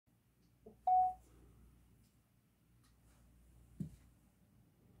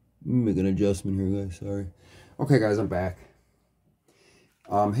Make an adjustment here, guys. Sorry. Okay, guys, I'm back.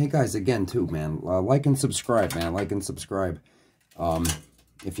 Hey, guys, again, too, man. Like and subscribe, man. Like and subscribe.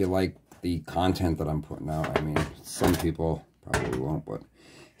 If you like the content that I'm putting out. I mean, some people probably won't, but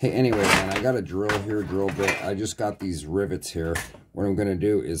hey, anyway, man, I got a drill here, drill bit. I just got these rivets here. What I'm going to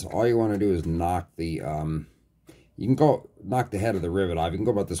do is, all you want to do is knock the, you can go knock the head of the rivet off. You can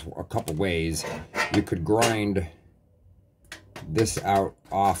go about this a couple ways. You could grind this out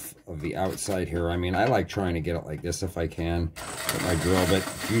off of the outside here. I mean, I like trying to get it like this if I can. But my drill bit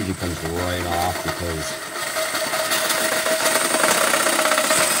usually comes right off because,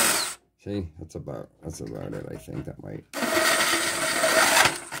 see, that's about it. I think that might,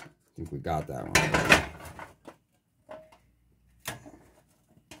 I think we got that one.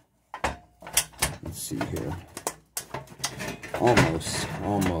 Let's see here. Almost.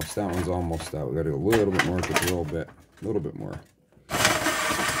 That one's almost out. We got to do a little bit more with the drill bit. A little bit more.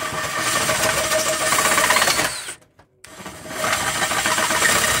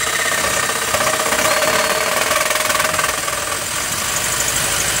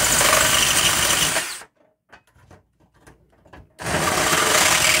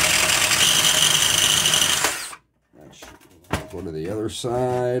 Go to the other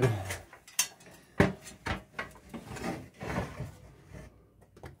side.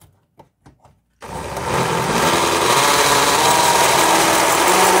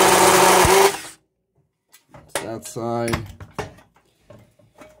 That side.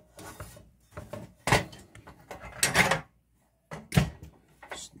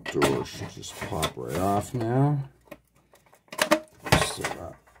 This door should just pop right off now. So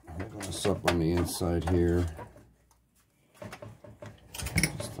hold us up on the inside here.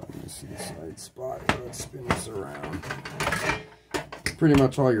 Just on this inside spot. Let's spin this around. Pretty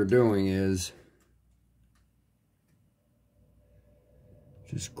much all you're doing is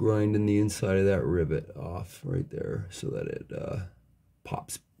just grinding the inside of that rivet off right there so that it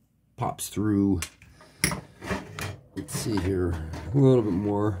pops through. Let's see here, a little bit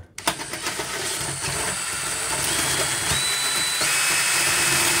more.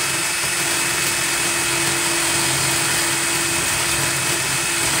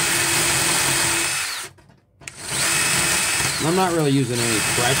 I'm not really using any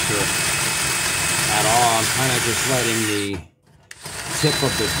pressure at all. I'm kind of just letting the tip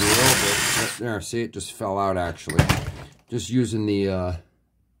of the drill bit, there, see, it just fell out actually. Just using the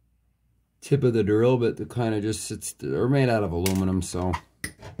tip of the drill bit to kind of just, they're made out of aluminum, so.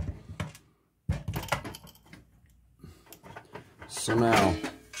 So now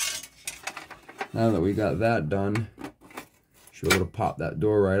that we got that done, should be able to pop that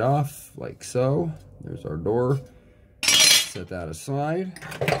door right off, like so. There's our door. Set that aside.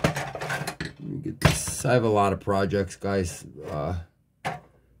 Let me get this. I have a lot of projects, guys,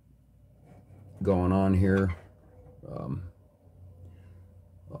 going on here.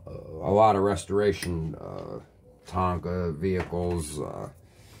 A lot of restoration, Tonka vehicles,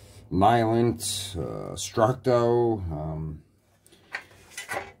 Nylint, Structo,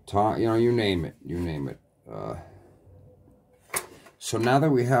 you know, you name it, so now that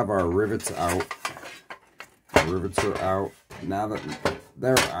we have our rivets out, the rivets are out. Now that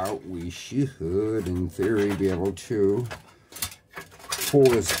they're out, we should, in theory, be able to pull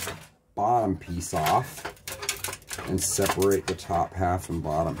this bottom piece off and separate the top half and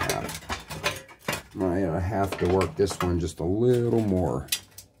bottom half. I have to work this one just a little more.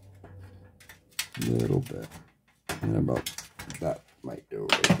 A little bit. And about that might do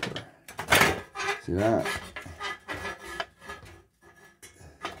it right there. See that?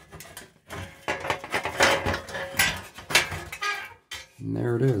 And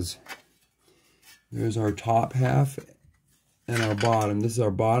there it is. There's our top half and our bottom. This is our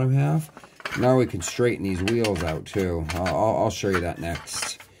bottom half. Now we can straighten these wheels out too. I'll show you that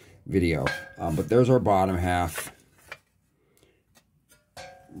next video. But there's our bottom half.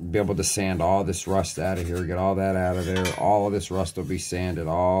 Be able to sand all this rust out of here. Get all that out of there. All of this rust will be sanded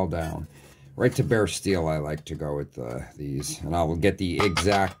all down. Right to bare steel I like to go with these. And I will get the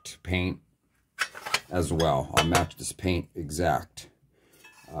exact paint as well. I'll match this paint exact.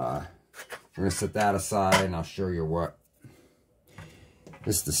 We're going to set that aside and I'll show you what.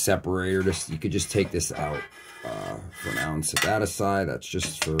 This is the separator. You could just take this out for now and set that aside. That's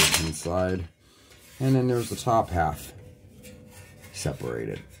just for inside. And then there's the top half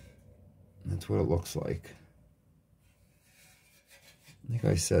separated. That's what it looks like. Like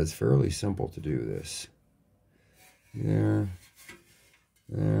I said, it's fairly simple to do this. There.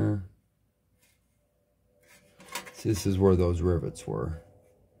 See, this is where those rivets were.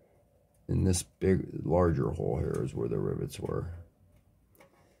 In this larger hole here is where the rivets were.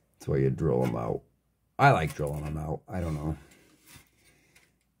 That's why you drill them out. I like drilling them out. I don't know.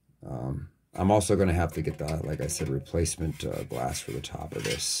 I'm also going to have to get the, like I said, replacement glass for the top of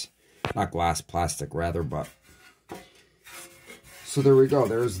this. Not glass, plastic rather, but... So there we go.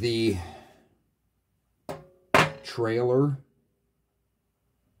 There's the trailer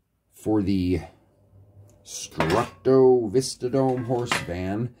for the Structo Vista Dome horse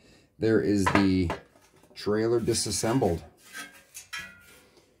van. There is the trailer disassembled.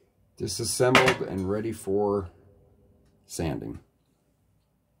 Disassembled and ready for sanding.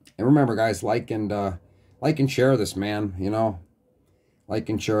 And remember, guys, like and share this, man. You know, like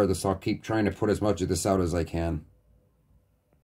and share this. I'll keep trying to put as much of this out as I can.